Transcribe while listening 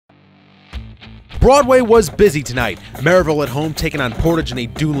Broadway was busy tonight. Merrillville at home taking on Portage in a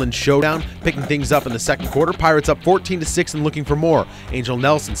Duneland showdown. Picking things up in the second quarter, Pirates up 14-6 and looking for more. Angel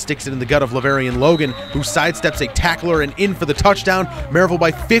Nelson sticks it in the gut of Laverian Logan, who sidesteps a tackler and in for the touchdown. Merrillville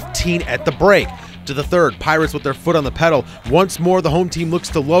by 15 at the break. To the third, Pirates with their foot on the pedal. Once more, the home team looks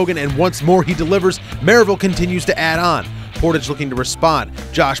to Logan, and once more he delivers. Merrillville continues to add on. Portage looking to respond.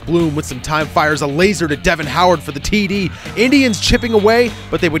 Josh Bloom with some time fires a laser to Devin Howard for the TD. Indians chipping away,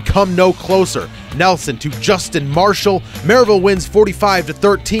 but they would come no closer. Nelson to Justin Marshall. Merrillville wins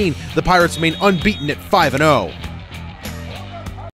 45-13. The Pirates remain unbeaten at 5-0.